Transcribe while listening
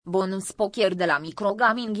Bonus poker de la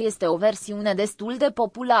microgaming este o versiune destul de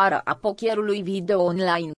populară a pokerului video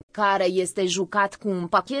online, care este jucat cu un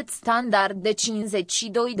pachet standard de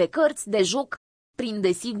 52 de cărți de joc. Prin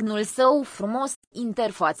designul său frumos,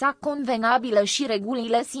 interfața convenabilă și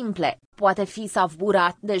regulile simple, poate fi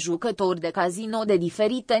savurat de jucători de casino de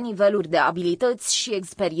diferite niveluri de abilități și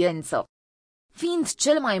experiență. Fiind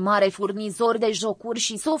cel mai mare furnizor de jocuri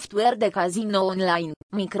și software de casino online,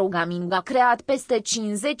 microgaming a creat peste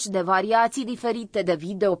 50 de variații diferite de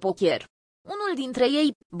videopoker. Unul dintre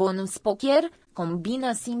ei, bonus poker,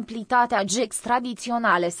 combină simplitatea jacks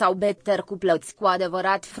tradiționale sau better cu plăți cu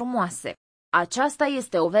adevărat frumoase. Aceasta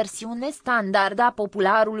este o versiune standard a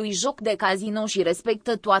popularului joc de casino și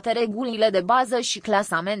respectă toate regulile de bază și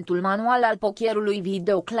clasamentul manual al pokerului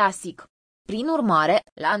video clasic. Prin urmare,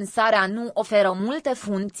 lansarea nu oferă multe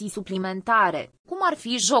funcții suplimentare, cum ar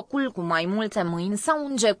fi jocul cu mai multe mâini sau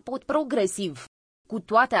un jackpot progresiv. Cu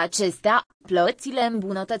toate acestea, plățile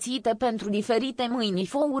îmbunătățite pentru diferite mâini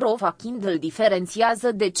îl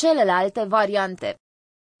diferențiază de celelalte variante.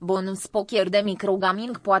 Bonus poker de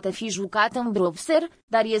microgaming poate fi jucat în browser,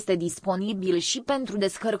 dar este disponibil și pentru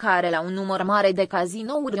descărcare la un număr mare de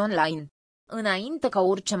casinouri online. Înainte ca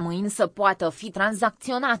orice mâini să poată fi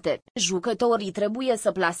tranzacționate, jucătorii trebuie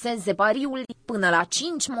să plaseze pariul, până la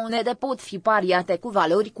 5 monede pot fi pariate cu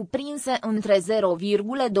valori cuprinse între 0,25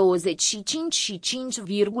 și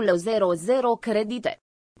 5,00 credite.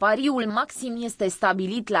 Pariul maxim este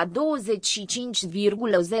stabilit la 25,00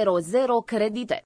 credite.